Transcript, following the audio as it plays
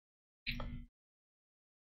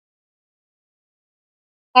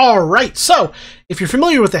All right, so if you're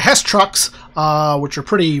familiar with the Hess trucks, which are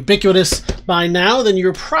pretty ubiquitous by now, then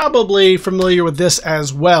you're probably familiar with this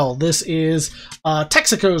as well. This is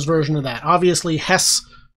Texaco's version of that. Obviously, Hess,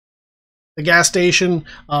 the gas station,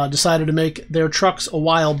 decided to make their trucks a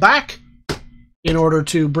while back in order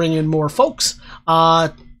to bring in more folks.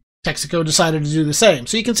 Texaco decided to do the same.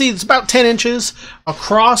 So you can see it's about 10 inches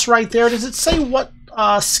across right there. Does it say what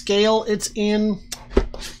scale it's in?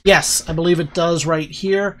 Yes, I believe it does right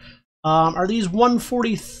here. Are these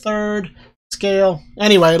 1/43rd scale?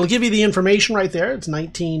 Anyway, it'll give you the information right there. It's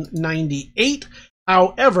 1998.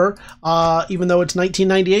 However, even though it's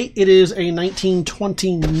 1998, it is a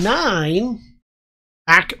 1929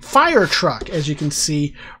 Mack fire truck, as you can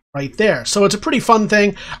see right there. So it's a pretty fun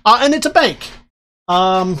thing, and it's a bank.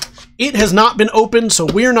 It has not been opened, so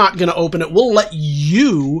we're not going to open it. We'll let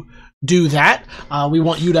you do that. We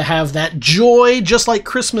want you to have that joy, just like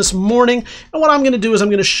Christmas morning. And what I'm going to do is I'm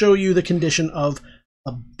going to show you the condition of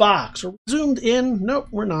the box. Are we zoomed in? Nope,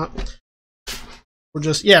 we're not. We're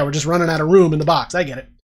just running out of room in the box. I get it.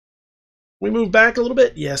 We move back a little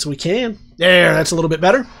bit? Yes, we can. There, that's a little bit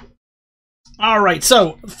better. All right,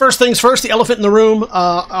 so first things first, the elephant in the room.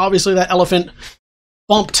 Obviously, that elephant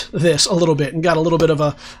bumped this a little bit and got a little bit of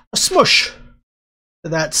a smush to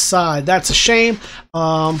that side. That's a shame.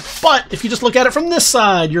 But if you just look at it from this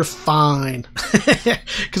side, you're fine.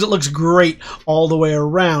 Because it looks great all the way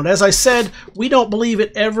around. As I said, we don't believe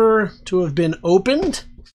it ever to have been opened.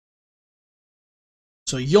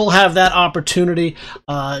 So you'll have that opportunity.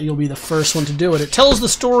 You'll be the first one to do it. It tells the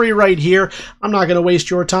story right here. I'm not going to waste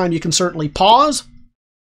your time. You can certainly pause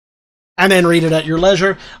and then read it at your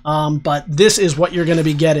leisure. But this is what you're going to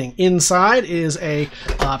be getting. Inside is a...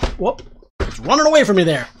 whoop. It's running away from me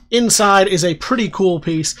there. Inside is a pretty cool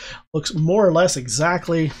piece. Looks more or less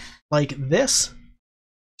exactly like this.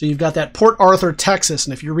 So you've got that Port Arthur, Texas.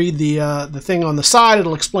 And if you read the thing on the side,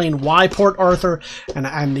 it'll explain why Port Arthur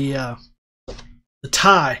and the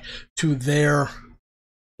tie to their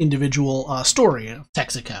individual story of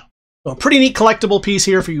Texaco. So a pretty neat collectible piece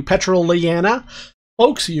here for you Petroliana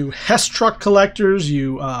folks, you Hess truck collectors,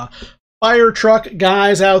 you fire truck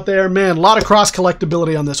guys out there. Man, a lot of cross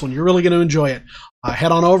collectability on this one. You're really going to enjoy it.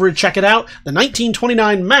 Head on over and check it out. The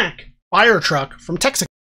 1929 Mack fire truck from Texaco.